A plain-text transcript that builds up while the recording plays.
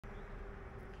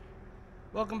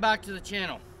Welcome back to the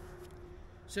channel.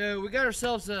 So we got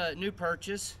ourselves a new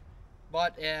purchase.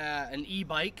 Bought an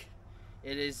e-bike.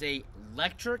 It is a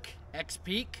Lectric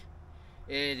Xpeak.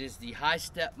 It is the high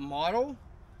step model.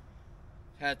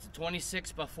 Has the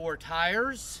 26x4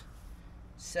 tires,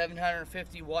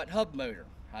 750 watt hub motor,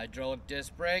 hydraulic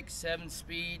disc brakes,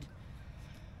 7-speed.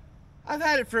 I've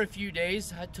had it for a few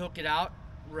days. I took it out,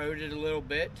 rode it a little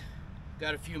bit,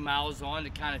 got a few miles on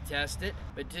to kind of test it.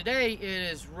 But today it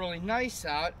is really nice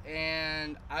out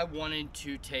and I wanted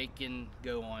to take and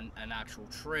go on an actual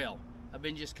trail. I've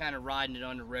been just kind of riding it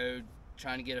on the road,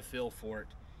 trying to get a feel for it.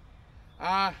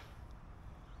 A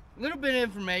little bit of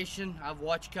information. I've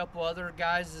watched a couple other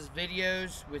guys'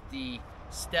 videos with the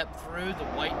step through, the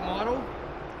white model.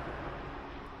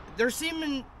 They're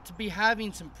seeming to be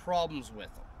having some problems with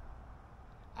them.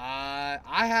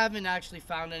 I haven't actually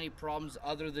found any problems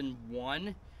other than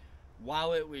one.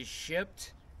 While it was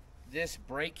shipped, this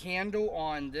brake handle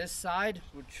on this side,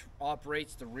 which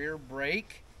operates the rear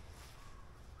brake,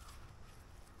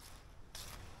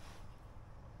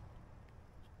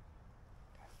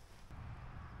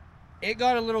 it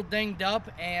got a little dinged up,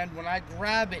 and when I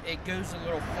grab it, it goes a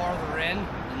little farther in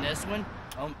than this one.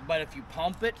 But if you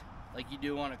pump it, like you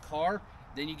do on a car,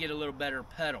 then you get a little better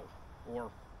pedal,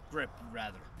 or grip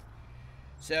rather.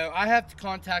 So I have to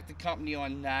contact the company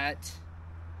on that.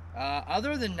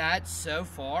 Other than that, so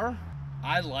far,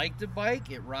 I like the bike.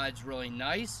 It rides really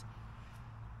nice.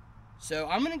 So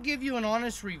I'm going to give you an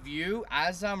honest review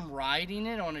as I'm riding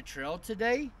it on a trail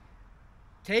today.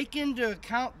 Take into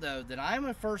account, though, that I'm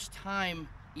a first-time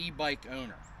e-bike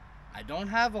owner. I don't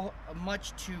have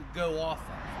much to go off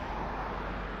of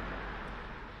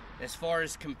as far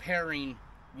as comparing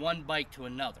one bike to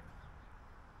another.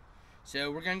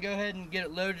 So we're going to go ahead and get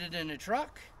it loaded in the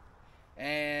truck,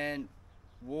 and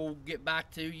we'll get back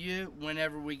to you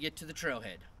whenever we get to the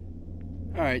trailhead.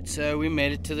 Alright, so we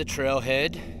made it to the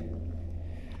trailhead.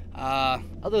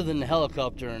 Other than the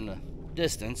helicopter in the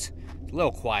distance, it's a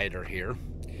little quieter here.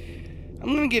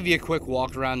 I'm going to give you a quick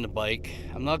walk around the bike.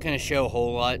 I'm not going to show a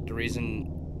whole lot. The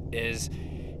reason is,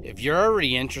 if you're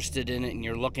already interested in it and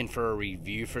you're looking for a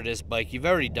review for this bike, you've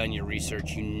already done your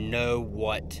research. You know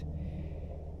what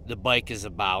the bike is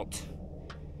about.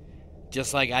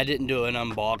 Just like I didn't do an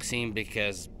unboxing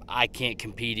because I can't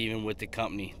compete even with the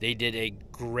company. They did a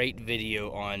great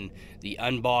video on the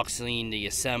unboxing, the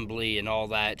assembly, and all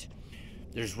that.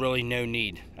 There's really no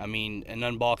need. I mean, an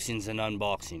unboxing's an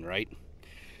unboxing, right?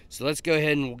 So let's go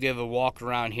ahead and we'll give a walk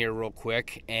around here real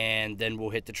quick, and then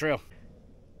we'll hit the trail.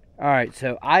 Alright,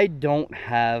 so I don't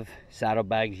have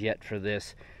saddlebags yet for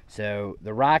this. So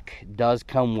the rack does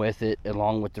come with it,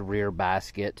 along with the rear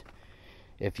basket,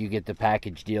 if you get the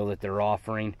package deal that they're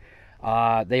offering.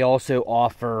 They also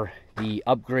offer the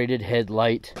upgraded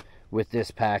headlight with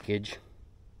this package.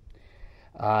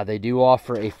 They do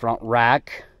offer a front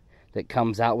rack that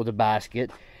comes out with a basket.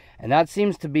 And that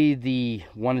seems to be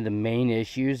one of the main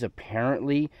issues,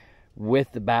 apparently,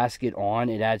 with the basket on.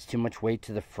 It adds too much weight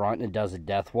to the front and it does a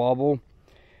death wobble.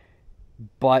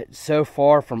 But so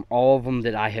far, from all of them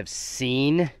that I have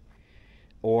seen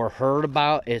or heard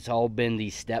about, it's all been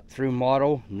the step-through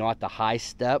model, not the high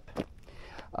step.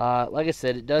 Like I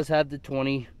said, it does have the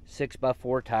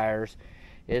 26x4 tires.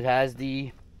 It has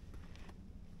the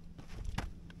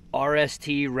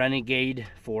RST Renegade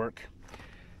fork.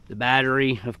 The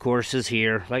battery, of course, is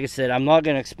here. Like I said, I'm not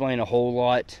going to explain a whole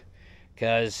lot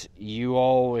because you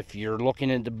all, if you're looking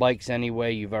into bikes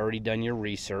anyway, you've already done your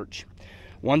research.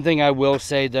 One thing I will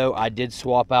say, though, I did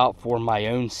swap out for my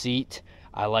own seat.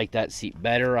 I like that seat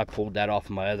better. I pulled that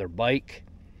off my other bike.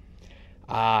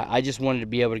 I just wanted to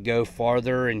be able to go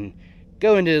farther and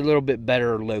go into a little bit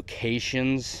better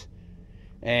locations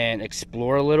and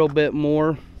explore a little bit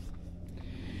more.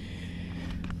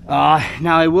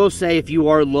 Now, I will say, if you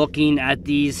are looking at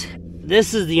these,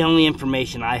 this is the only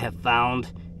information I have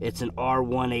found. It's an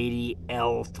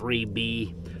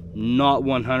R180L3B. Not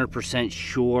 100%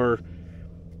 sure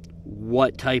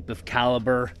what type of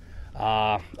caliber.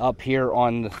 Up here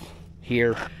on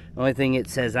here, the only thing it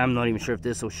says, I'm not even sure if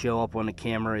this will show up on the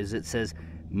camera, is it says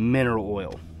mineral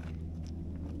oil.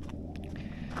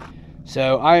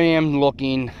 So I am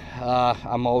looking,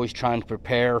 I'm always trying to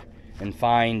prepare and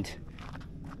find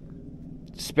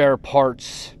spare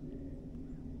parts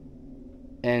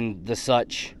and the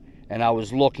such, and I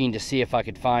was looking to see if I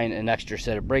could find an extra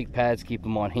set of brake pads, keep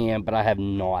them on hand, but I have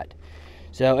not.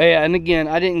 So, and again,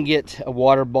 I didn't get a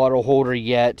water bottle holder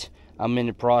yet. I'm in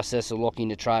the process of looking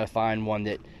to try to find one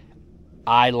that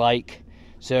I like.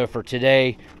 So for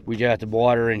today, we got the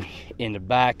water in the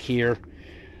back here.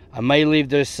 I may leave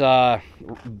this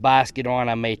basket on,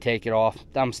 I may take it off.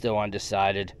 I'm still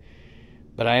undecided.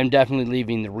 But I am definitely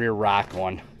leaving the rear rack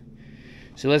on.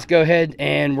 So let's go ahead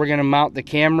and we're gonna mount the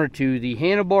camera to the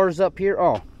handlebars up here.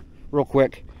 Oh, real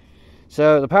quick.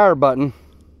 So the power button,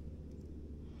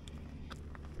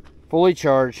 fully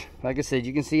charged. Like I said,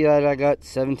 you can see that I got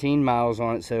 17 miles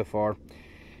on it so far.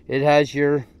 It has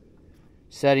your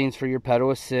settings for your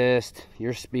pedal assist,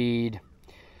 your speed.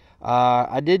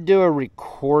 I did do a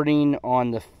recording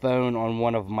on the phone on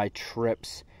one of my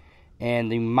trips,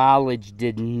 and the mileage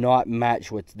did not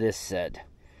match what this said.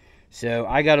 So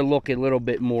I got to look a little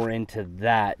bit more into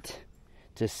that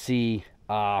to see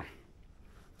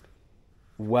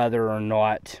whether or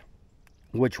not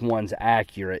which one's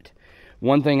accurate.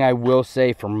 One thing I will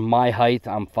say, for my height,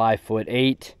 I'm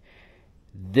 5'8".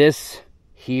 This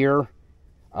here,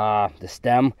 the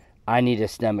stem, I need a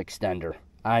stem extender.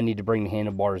 I need to bring the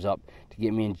handlebars up to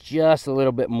get me in just a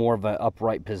little bit more of an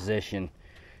upright position.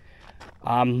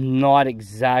 I'm not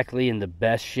exactly in the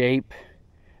best shape.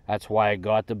 That's why I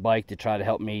got the bike, to try to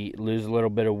help me lose a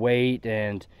little bit of weight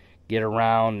and get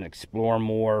around and explore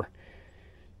more.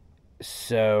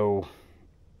 So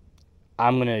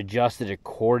I'm going to adjust it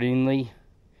accordingly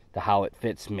to how it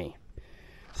fits me.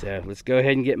 So let's go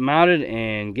ahead and get mounted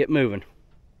and get moving.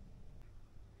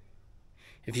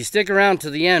 If you stick around to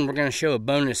the end, we're going to show a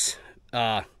bonus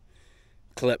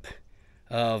clip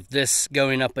of this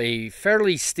going up a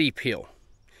fairly steep hill.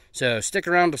 So stick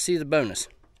around to see the bonus.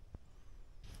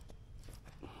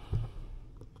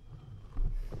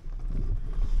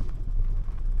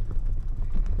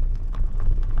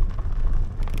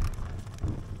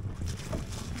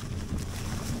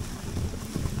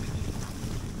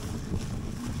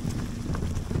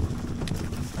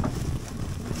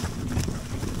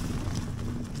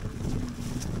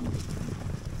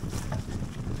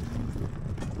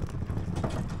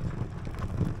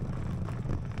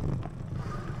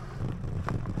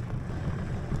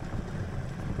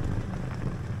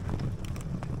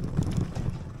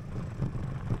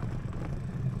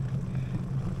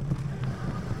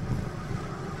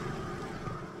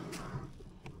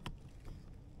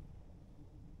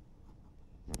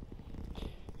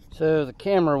 So the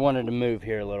camera wanted to move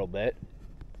here a little bit.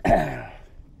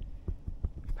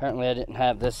 Apparently I didn't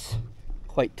have this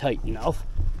quite tight enough.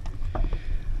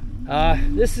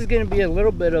 This is going to be a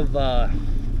little bit of a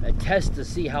test to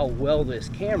see how well this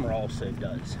camera also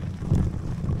does.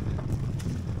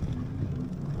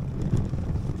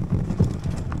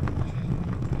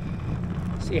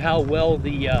 See how well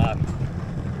the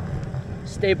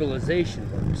stabilization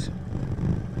works.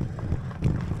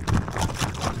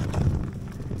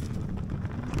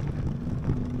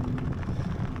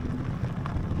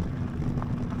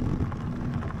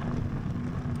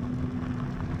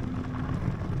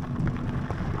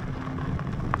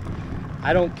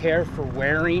 I don't care for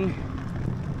wearing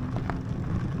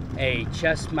a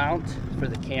chest mount for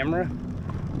the camera,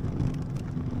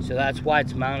 so that's why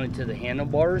it's mounted to the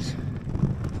handlebars.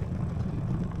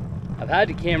 I've had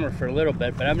the camera for a little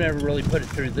bit, but I've never really put it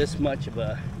through this much of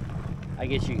a, I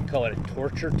guess you could call it a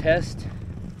torture test,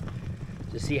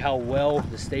 to see how well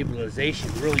the stabilization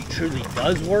really truly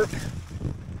does work.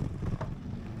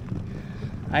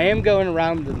 I am going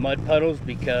around the mud puddles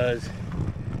because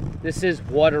this is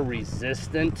water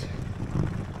resistant,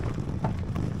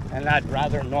 and I'd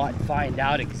rather not find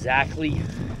out exactly.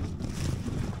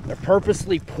 They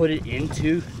purposely put it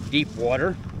into deep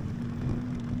water.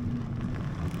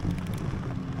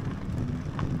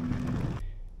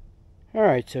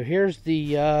 Alright, so here's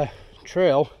the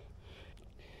trail.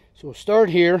 So we'll start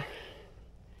here.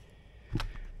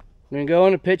 We're going to go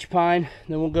on to Pitch Pine,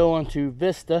 then we'll go on to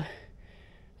Vista,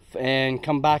 and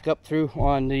come back up through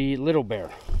on the Little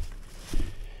Bear.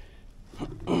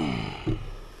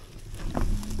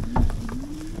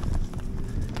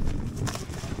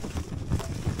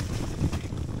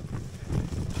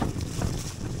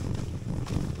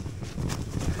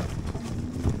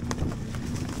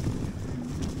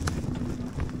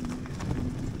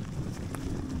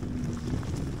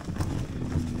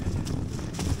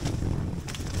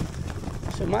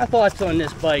 So my thoughts on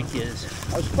this bike is,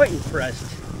 I was quite impressed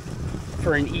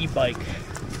for an e-bike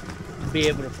to be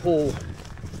able to pull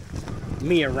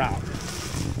me around.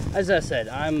 As I said,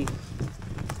 I'm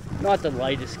not the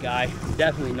lightest guy,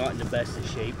 definitely not in the best of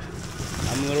shape.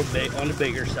 I'm a little bit on the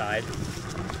bigger side,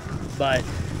 but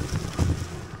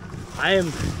I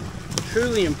am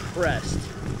truly impressed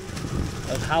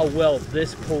of how well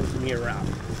this pulls me around.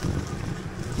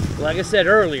 Like I said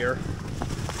earlier,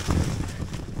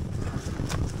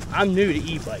 I'm new to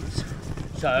e-bikes,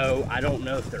 so I don't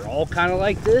know if they're all kind of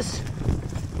like this,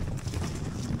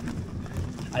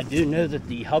 I do know that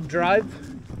the hub drive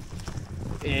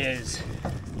is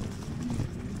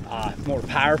more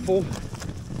powerful,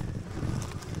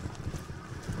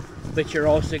 but you're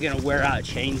also going to wear out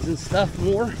chains and stuff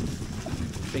more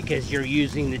because you're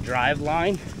using the drive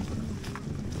line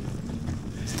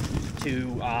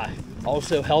to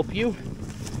also help you.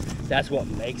 That's what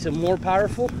makes them more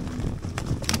powerful.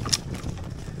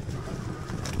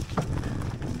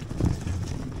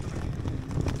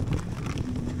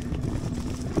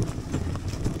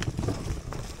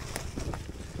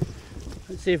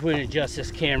 Let's see if we can adjust this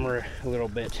camera a little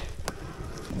bit.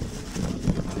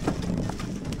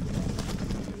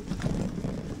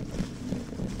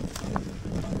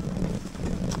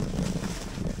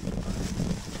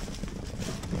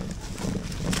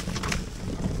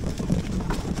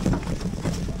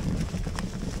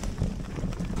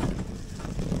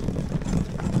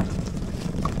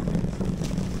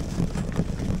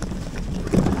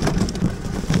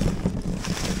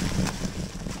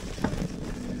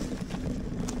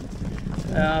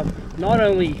 Not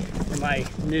only am I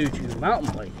new to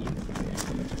mountain biking,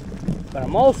 but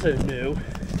I'm also new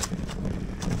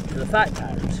to the fat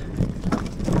tires.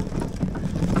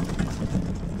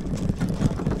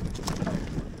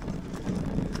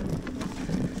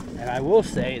 And I will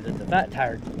say that the fat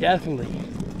tire definitely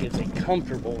gives a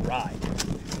comfortable ride.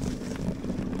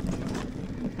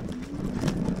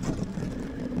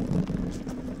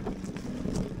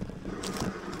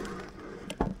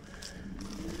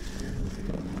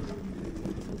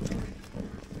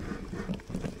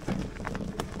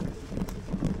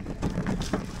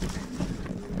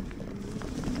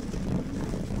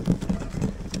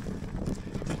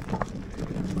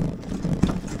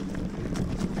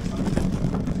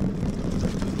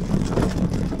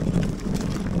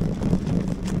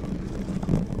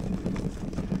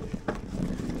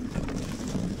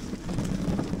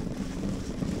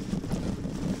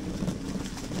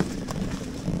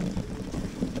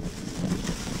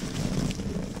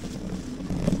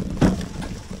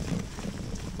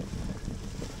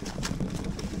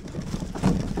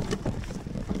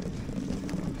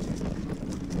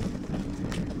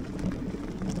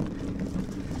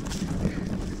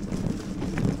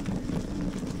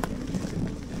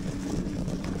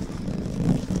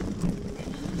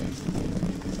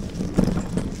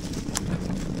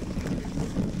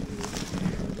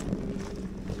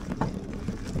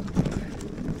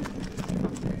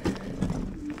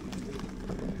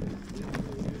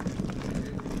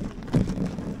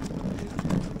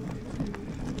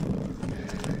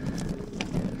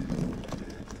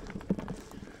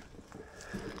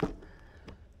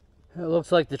 It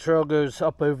looks like the trail goes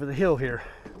up over the hill here.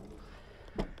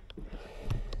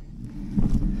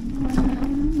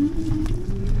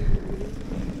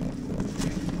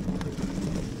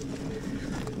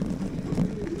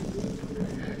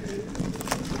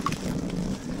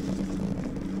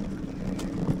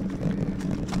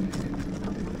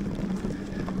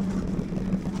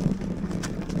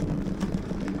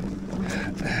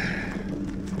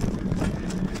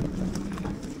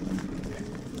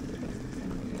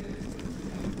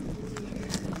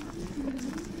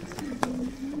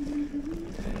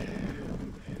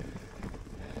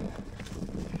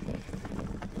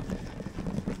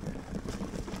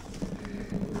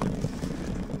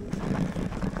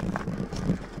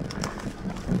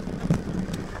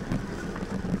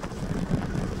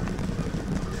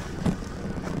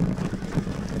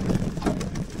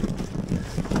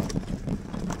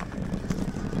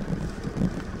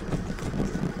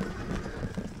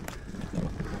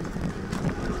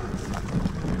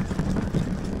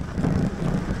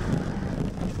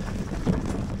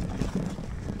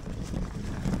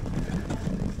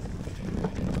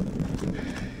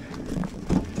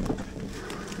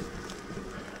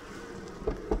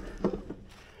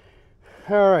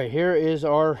 Alright, here is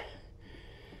our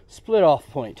split off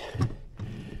point.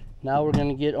 Now we're going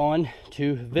to get on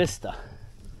to Vista.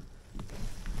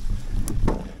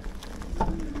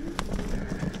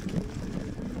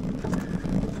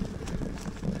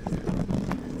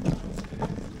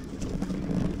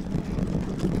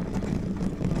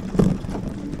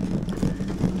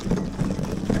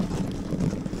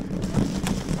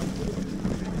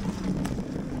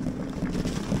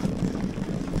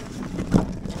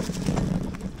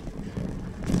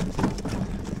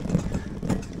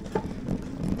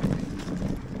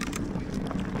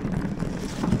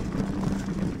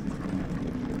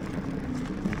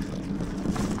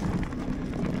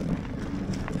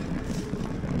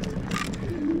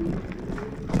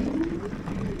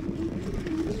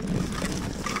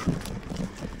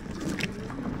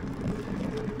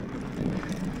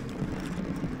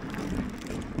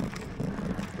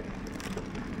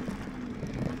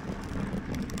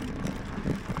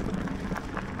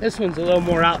 This one's a little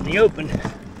more out in the open.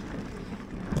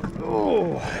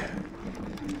 Oh.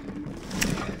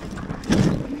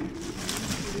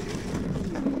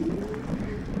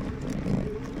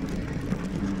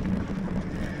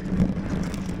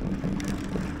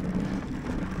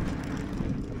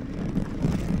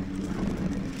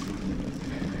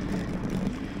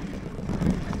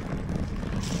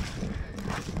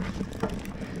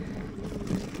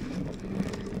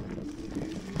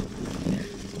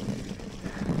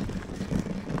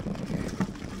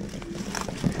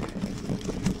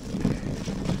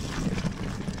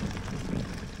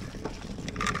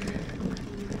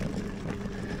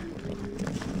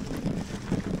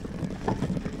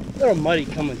 A little muddy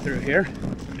coming through here.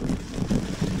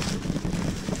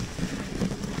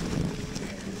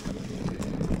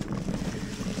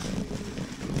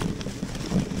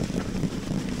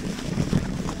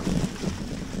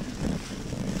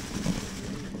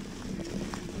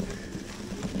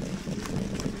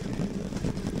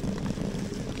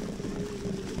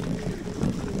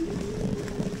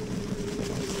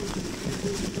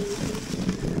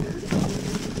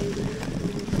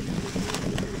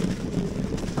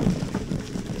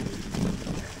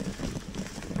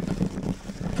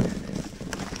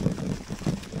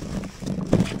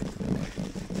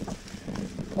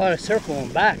 A lot of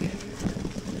circling back.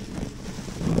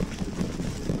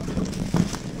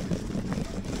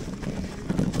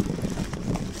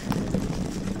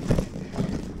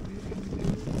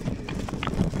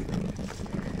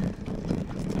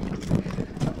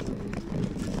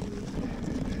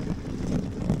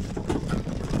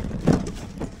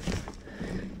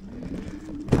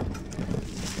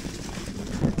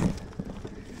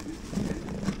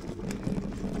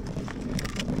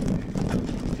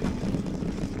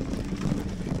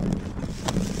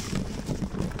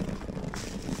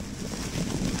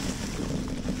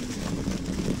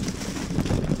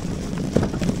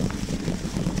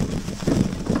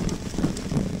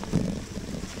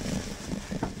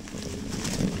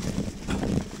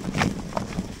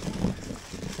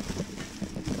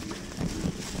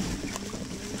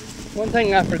 One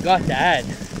thing I forgot to add,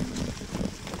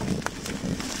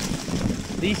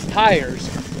 these tires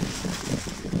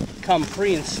come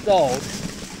pre-installed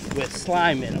with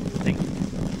slime in them.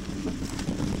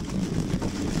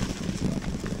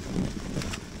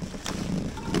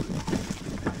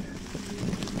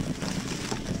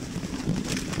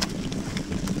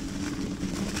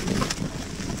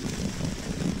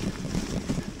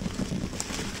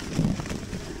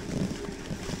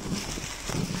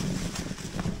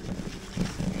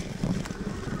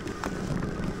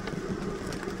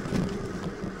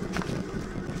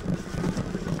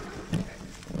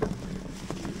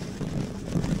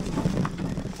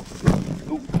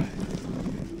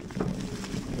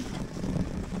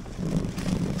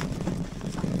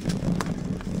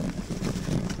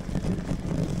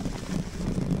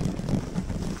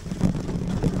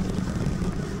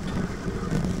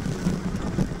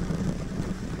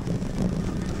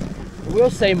 I will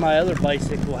say my other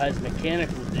bicycle has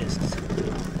mechanical discs,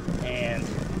 and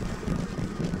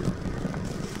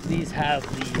these have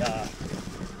the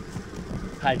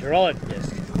hydraulic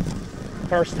disc.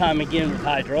 First time again with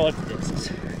hydraulic discs.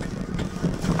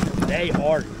 They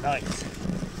are nice.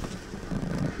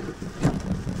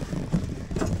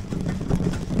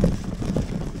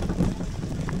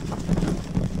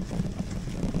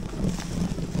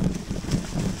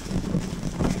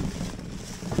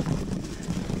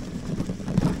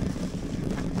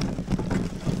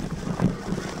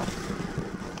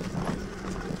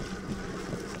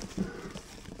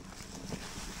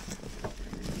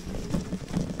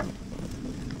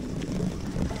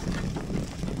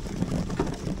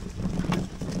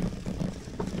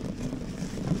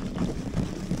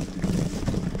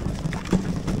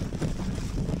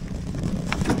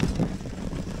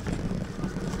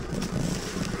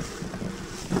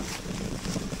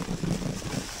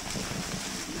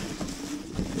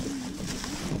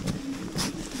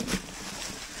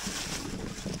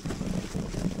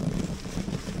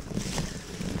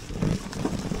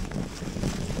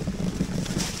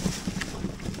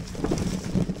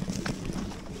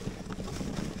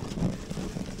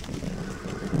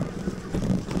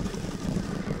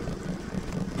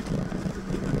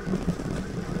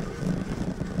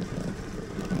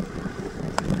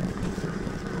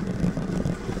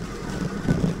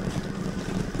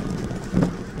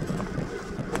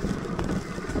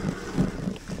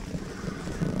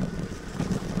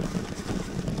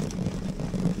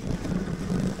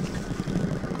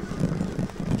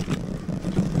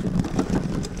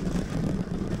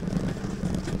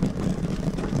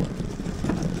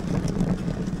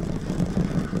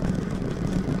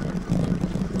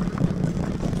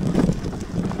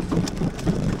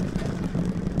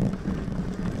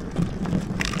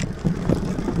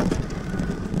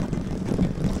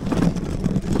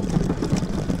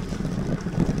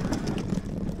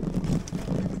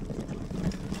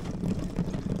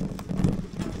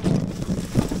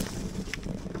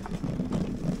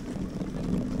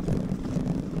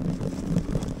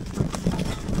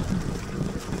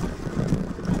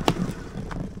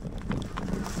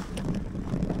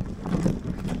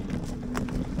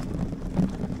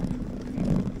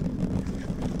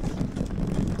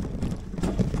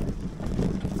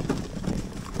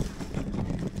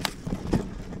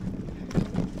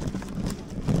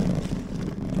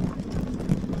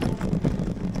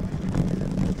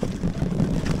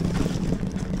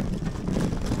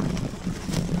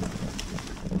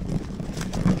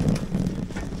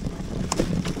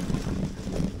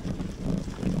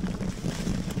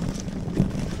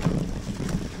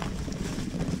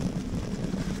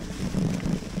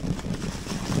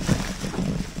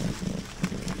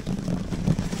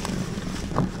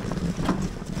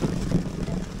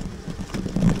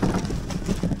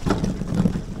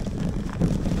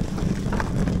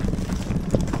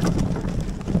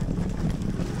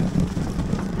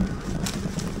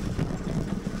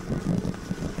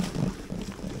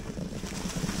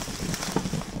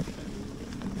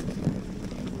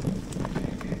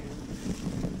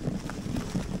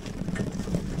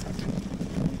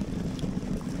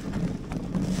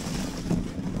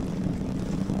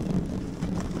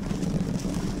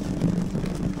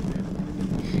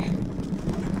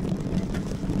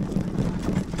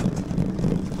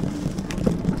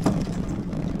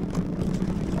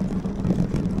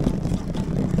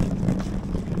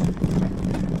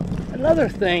 Another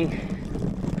thing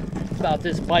about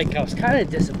this bike, I was kind of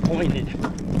disappointed,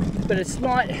 but it's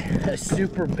not a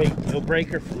super big deal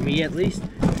breaker for me at least,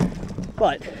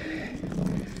 but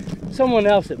someone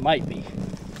else it might be.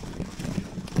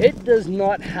 It does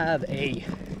not have a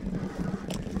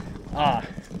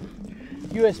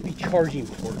USB charging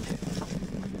port.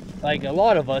 Like a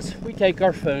lot of us, we take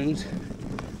our phones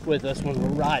with us when we're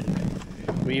riding.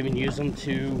 We even use them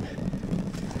to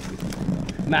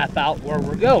map out where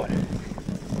we're going.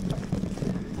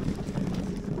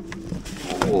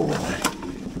 Oh,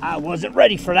 I wasn't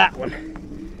ready for that one.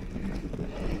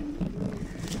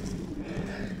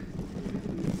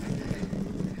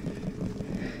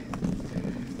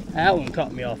 That one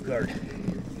caught me off guard.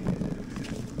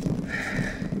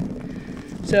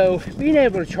 So being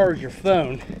able to charge your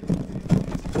phone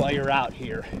while you're out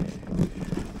here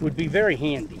would be very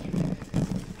handy.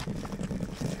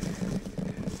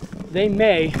 They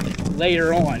may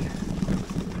later on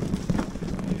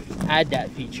add that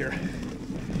feature.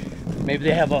 Maybe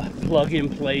they have a plug-in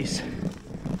place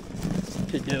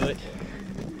to do it.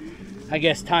 I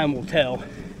guess time will tell.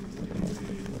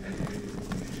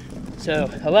 So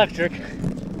Lectric,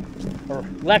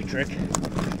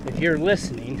 if you're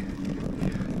listening,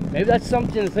 maybe that's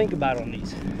something to think about on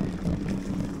these.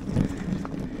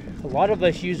 A lot of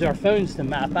us use our phones to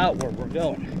map out where we're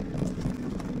going.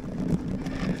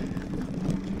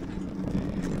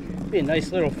 Be a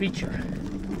nice little feature.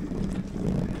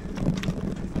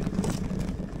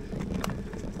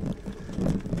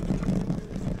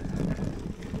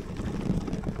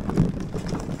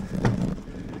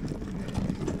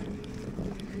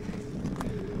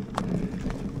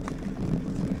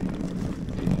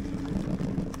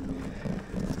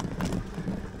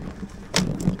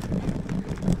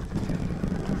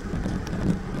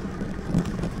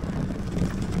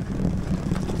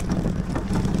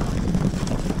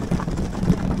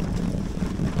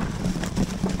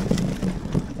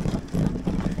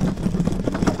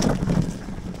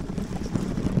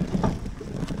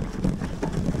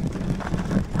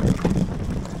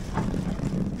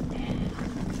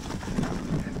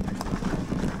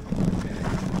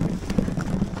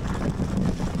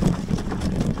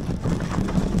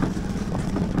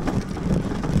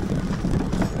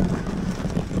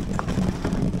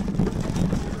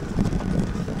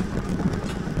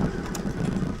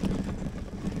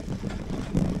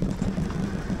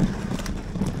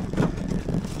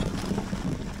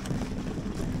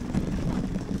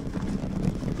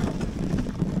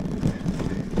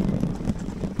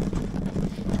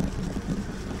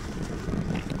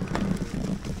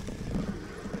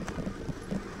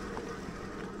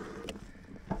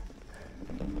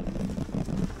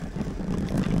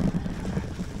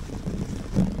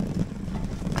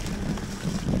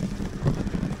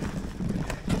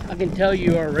 I can tell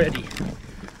you already,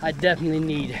 I definitely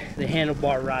need the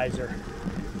handlebar riser,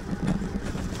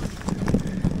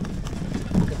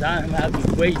 because I'm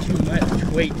having way too much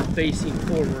weight facing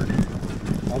forward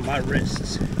on my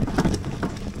wrists.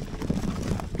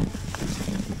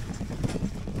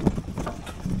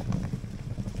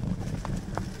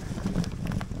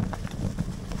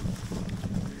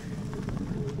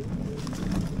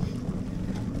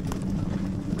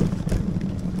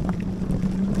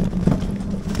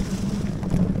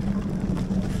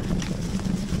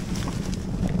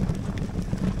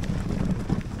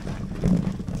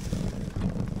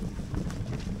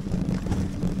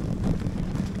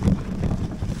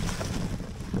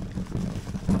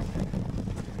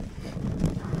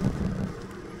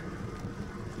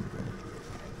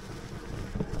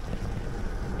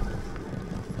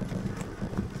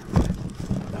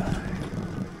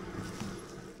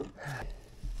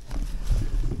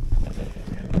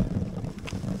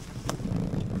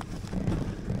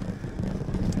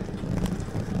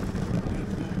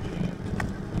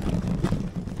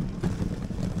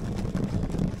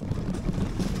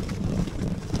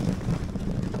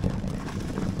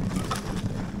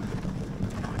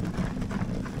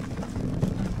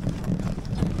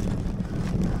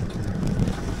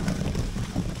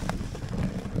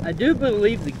 I do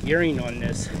believe the gearing on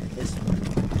this is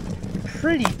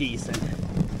pretty decent.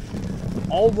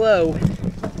 Although,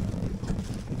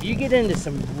 if you get into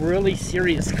some really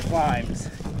serious climbs,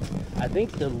 I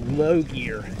think the low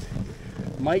gear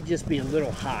might just be a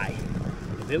little high.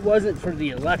 If it wasn't for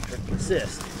the electric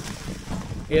assist,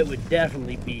 it would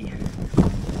definitely be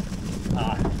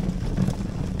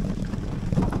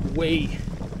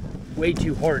way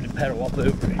too hard to pedal up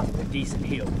over a decent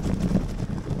hill.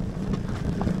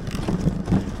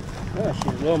 Oh, she's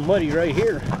a little muddy right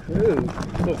here. Ooh,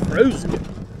 a little frozen.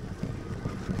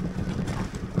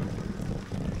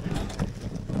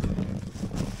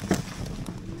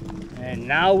 And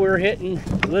now we're hitting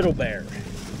Little Bear.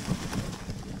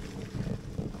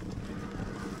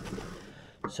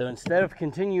 So instead of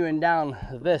continuing down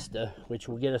the vista, which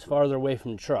will get us farther away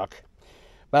from the truck,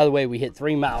 by the way, we hit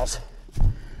 3 miles,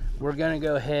 we're gonna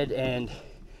go ahead and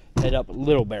head up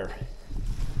Little Bear.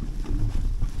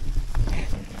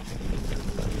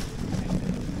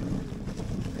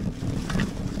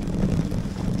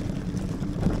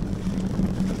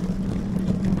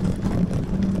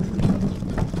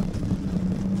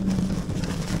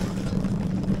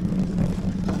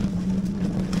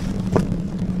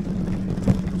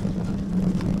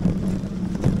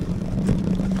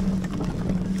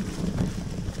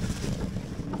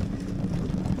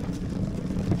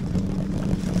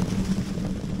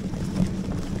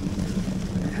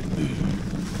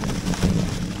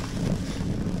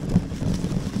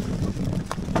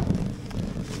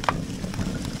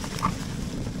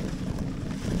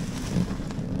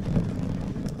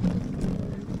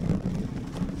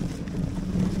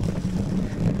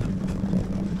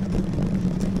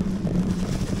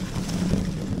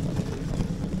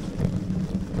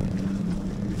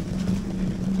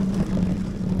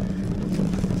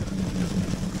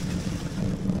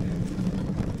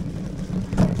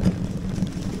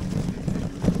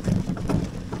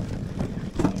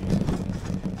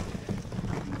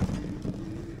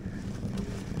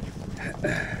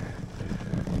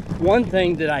 One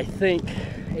thing that I think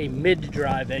a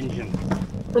mid-drive engine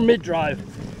or mid-drive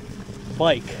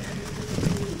bike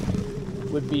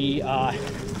would be,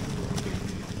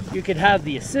 you could have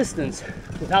the assistance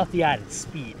without the added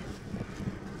speed.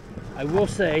 I will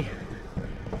say,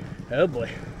 oh boy,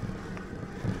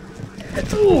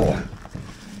 ooh,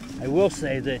 I will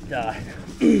say that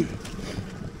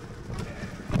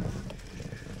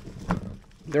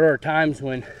there are times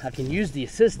when I can use the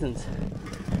assistance,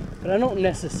 but I don't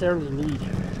necessarily need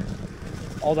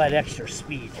all that extra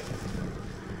speed.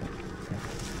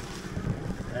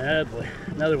 Oh boy,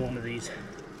 another one of these.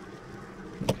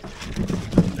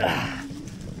 Ah.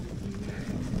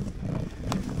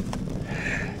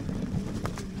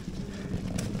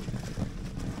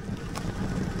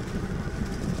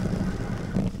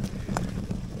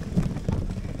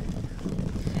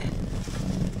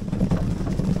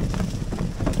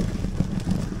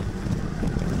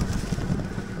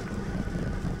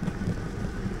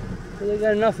 They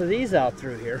got enough of these out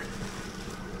through here.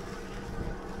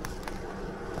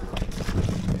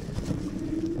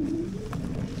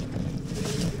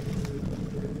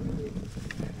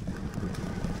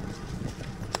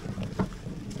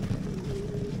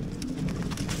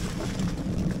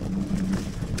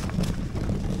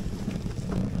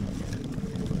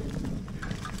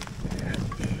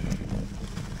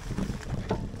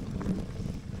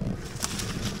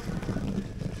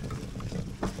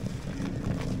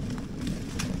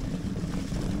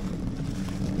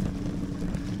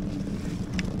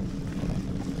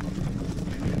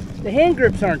 The hand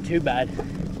grips aren't too bad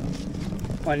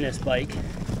on this bike.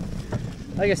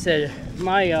 Like I said,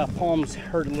 my palms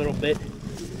hurt a little bit,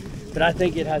 but I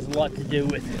think it has a lot to do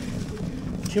with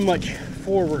too much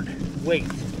forward weight.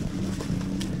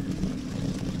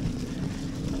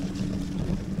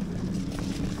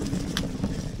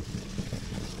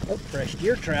 Oh, fresh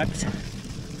deer tracks.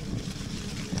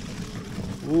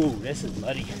 Ooh, this is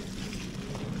muddy.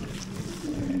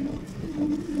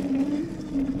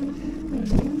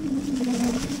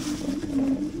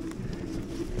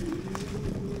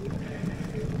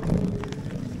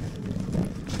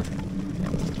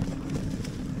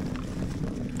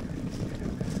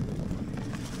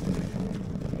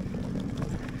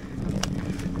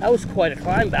 That was quite a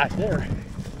climb back there.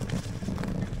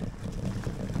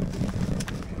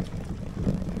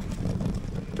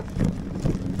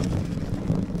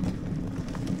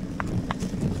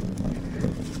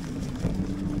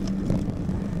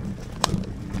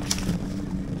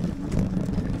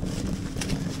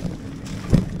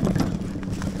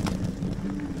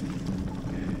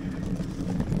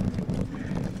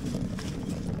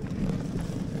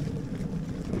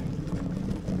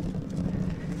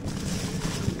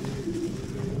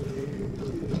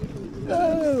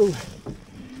 Oh!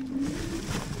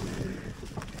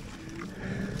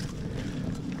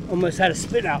 Almost had a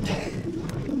spit out.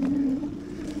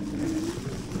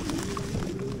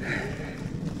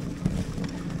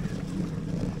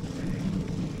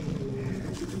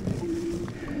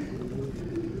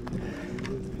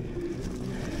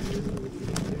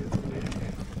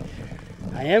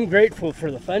 I am grateful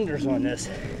for the fenders on this,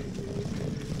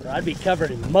 or I'd be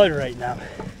covered in mud right now.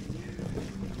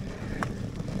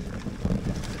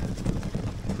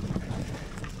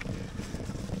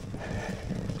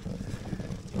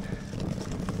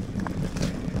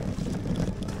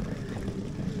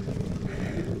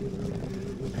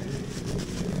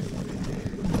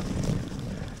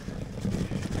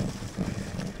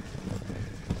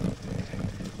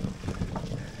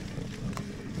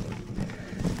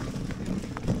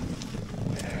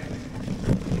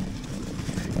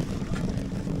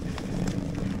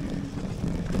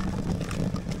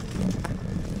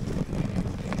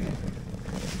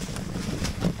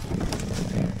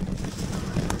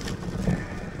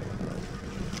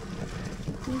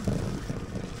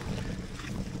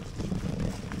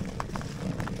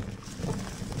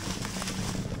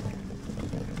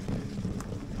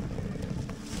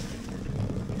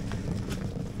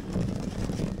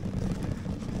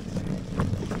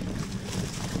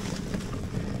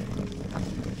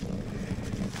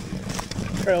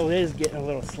 trail is getting a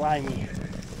little slimy.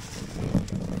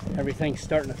 Everything's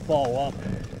starting to fall up.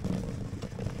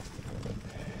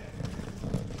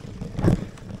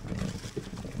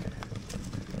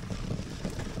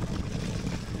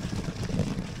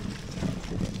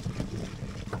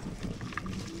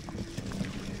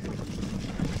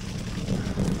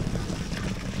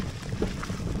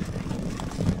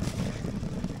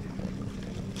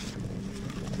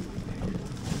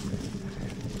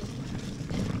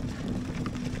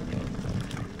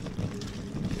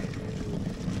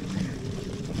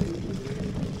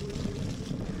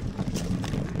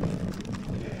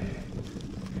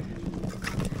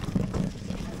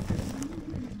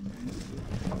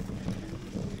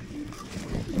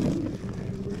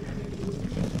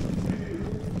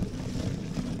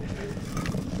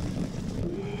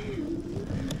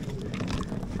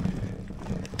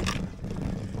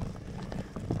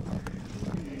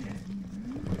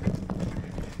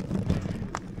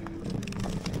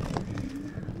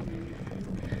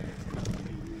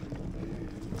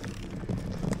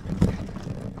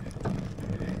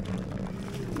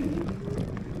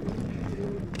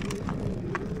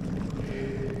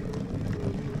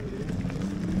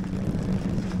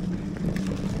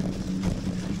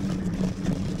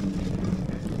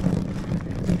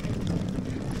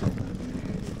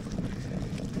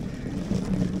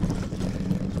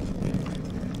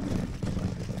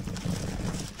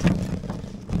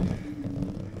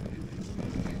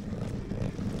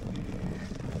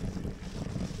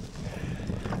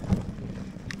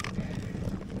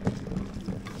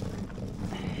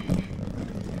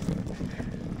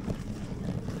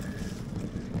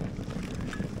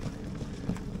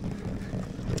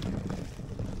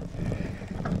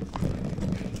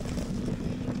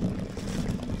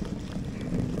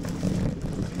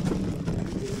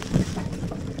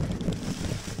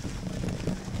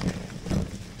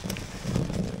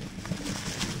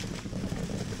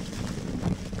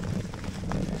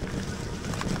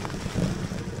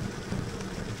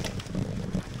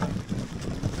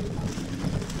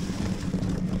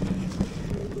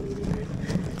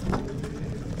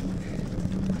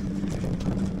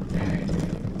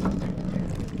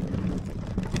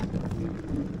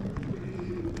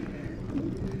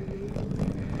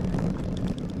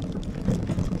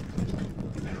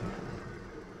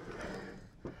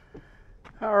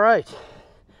 All right,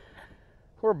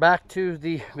 we're back to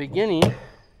the beginning.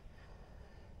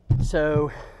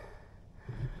 So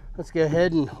let's go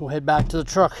ahead and we'll head back to the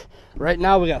truck. Right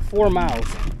now we got 4 miles.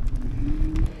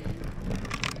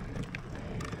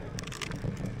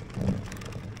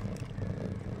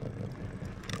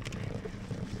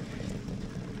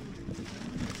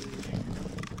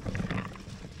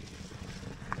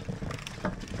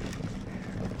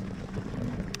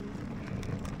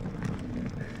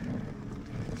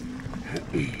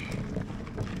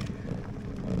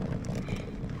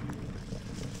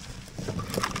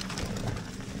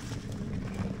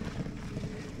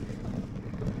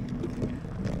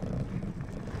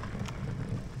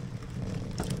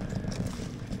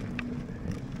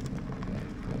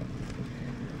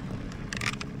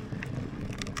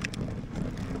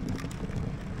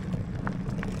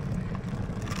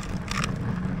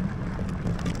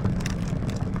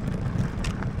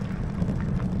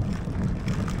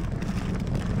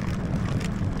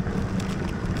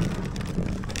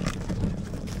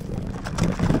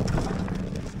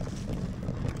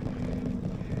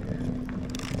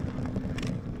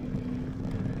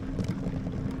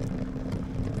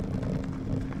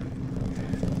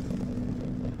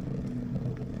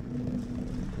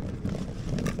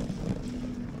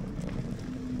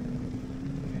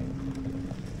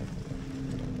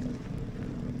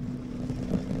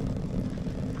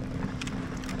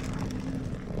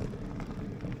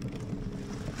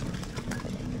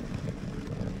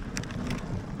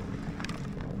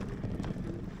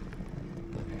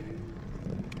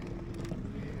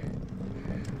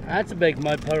 That's a big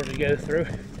mud puddle to go through.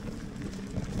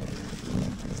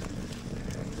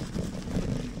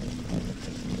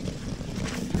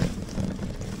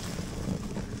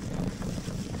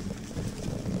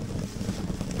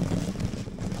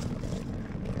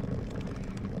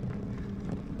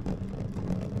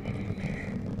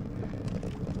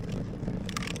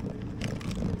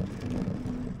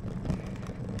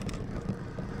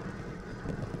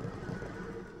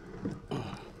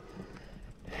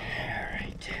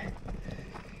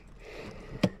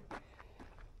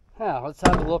 Now, let's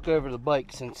have a look over the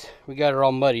bike since we got her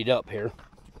all muddied up here.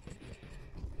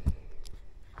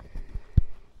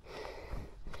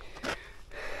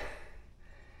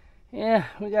 Yeah,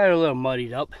 we got her a little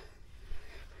muddied up.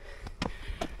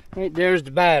 Right there's the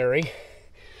battery.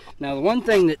 Now, the one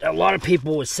thing that a lot of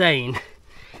people was saying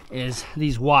is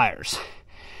these wires.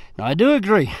 Now, I do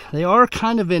agree. They are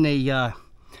kind of in a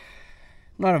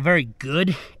not a very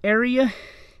good area,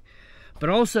 but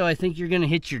also I think you're going to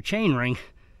hit your chain ring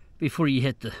before you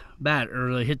hit the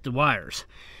hit the wires.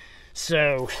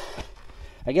 So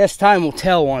I guess time will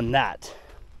tell on that.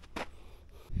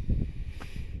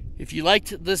 If you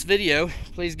liked this video,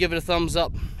 please give it a thumbs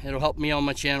up. It'll help me on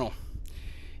my channel.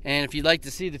 And if you'd like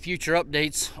to see the future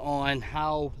updates on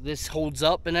how this holds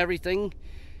up and everything,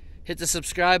 hit the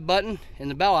subscribe button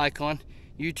and the bell icon.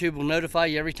 YouTube will notify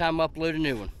you every time I upload a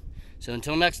new one. So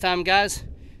until next time, guys,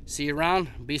 see you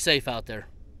around. Be safe out there.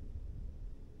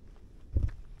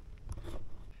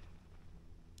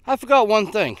 I forgot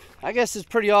one thing. I guess it's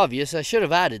pretty obvious. I should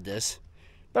have added this,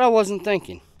 but I wasn't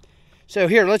thinking. So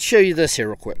here, let's show you this here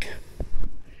real quick.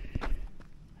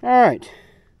 All right.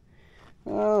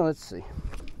 Oh, let's see.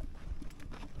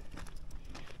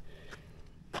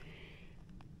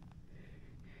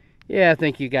 Yeah, I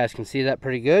think you guys can see that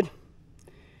pretty good.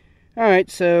 All right,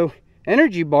 so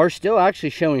energy bar still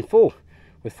actually showing full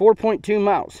with 4.2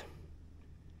 miles.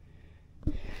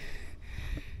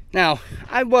 Now,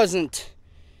 I wasn't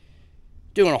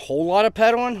doing a whole lot of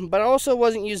pedaling, but I also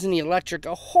wasn't using the electric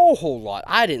a whole lot.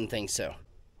 I didn't think so.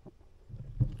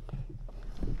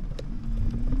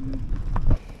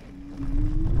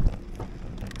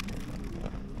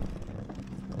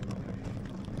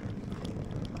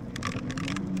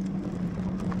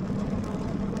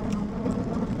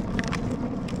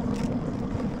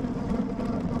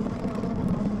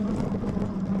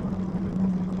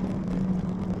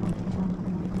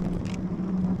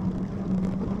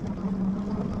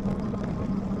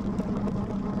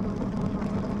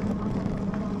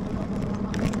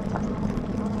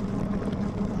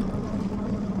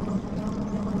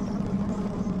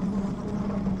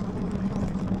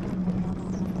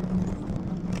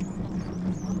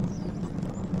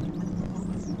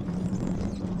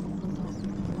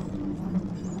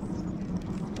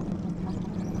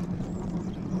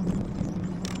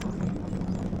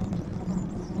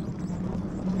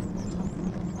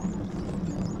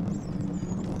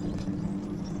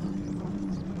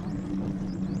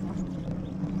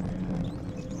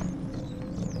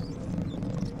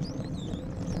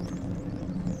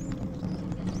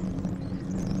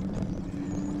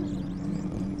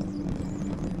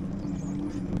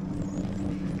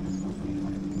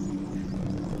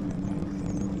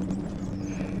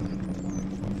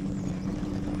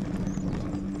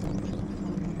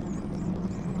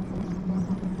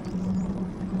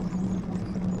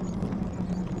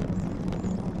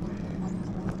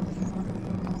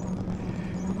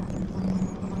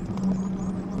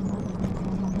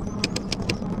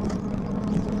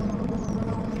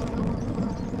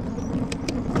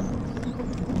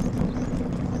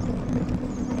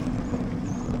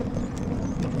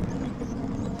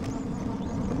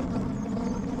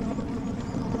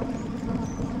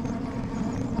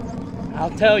 I'll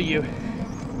tell you,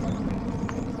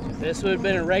 if this would have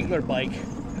been a regular bike,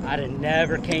 I'd have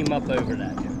never came up over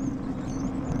that.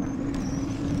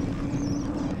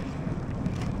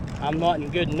 I'm not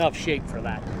in good enough shape for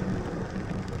that.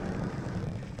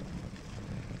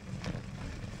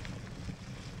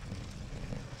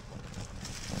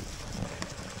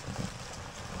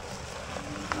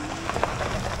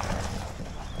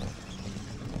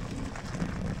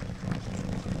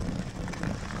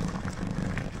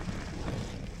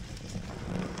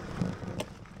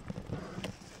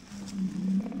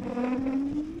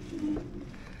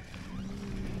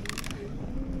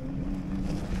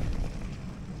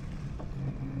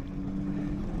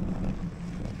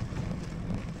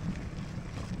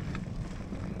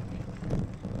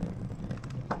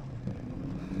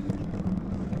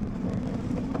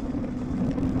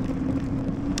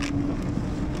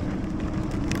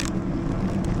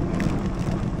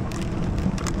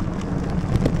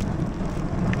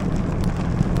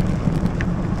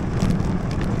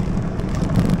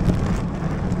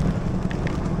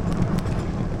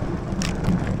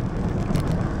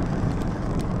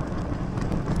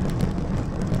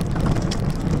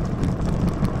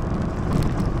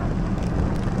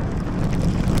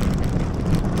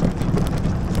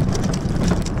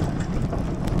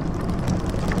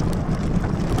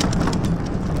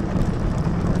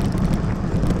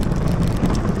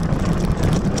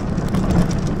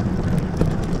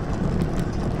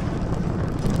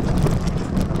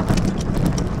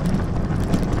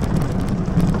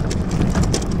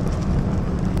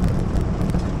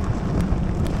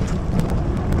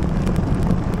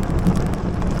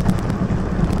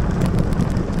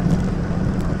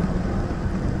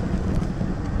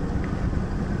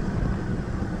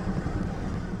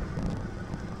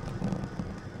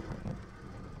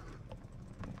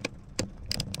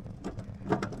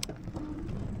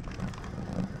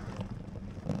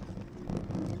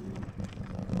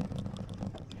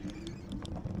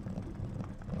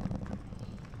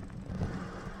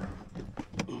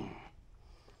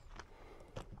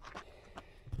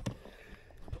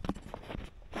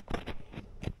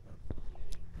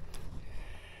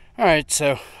 Alright,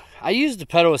 so I used the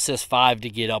pedal assist 5 to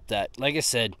get up that. Like I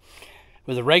said,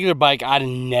 with a regular bike, I'd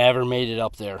have never made it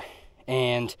up there.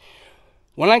 And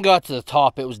when I got to the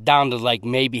top, it was down to like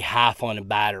maybe half on the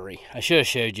battery. I should have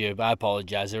showed you, but I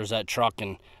apologize. There was that truck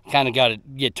and kind of got to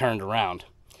get turned around.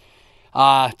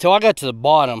 Till I got to the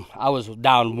bottom, I was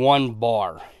down 1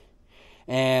 bar.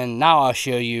 And now I'll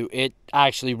show you, it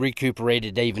actually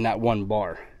recuperated even that 1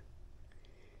 bar.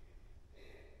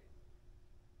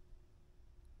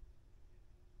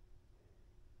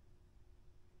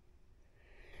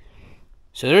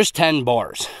 So there's 10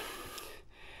 bars.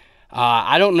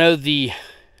 I don't know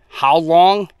how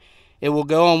long it will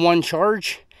go on 1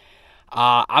 charge.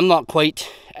 I'm not quite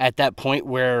at that point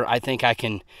where I think I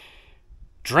can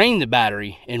drain the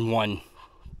battery in 1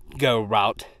 go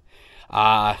route.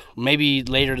 Maybe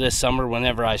later this summer,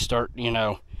 whenever I start,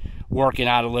 working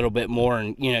out a little bit more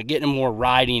and, getting more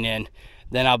riding in,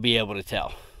 then I'll be able to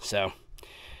tell. So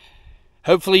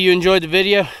hopefully you enjoyed the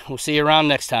video. We'll see you around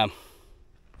next time.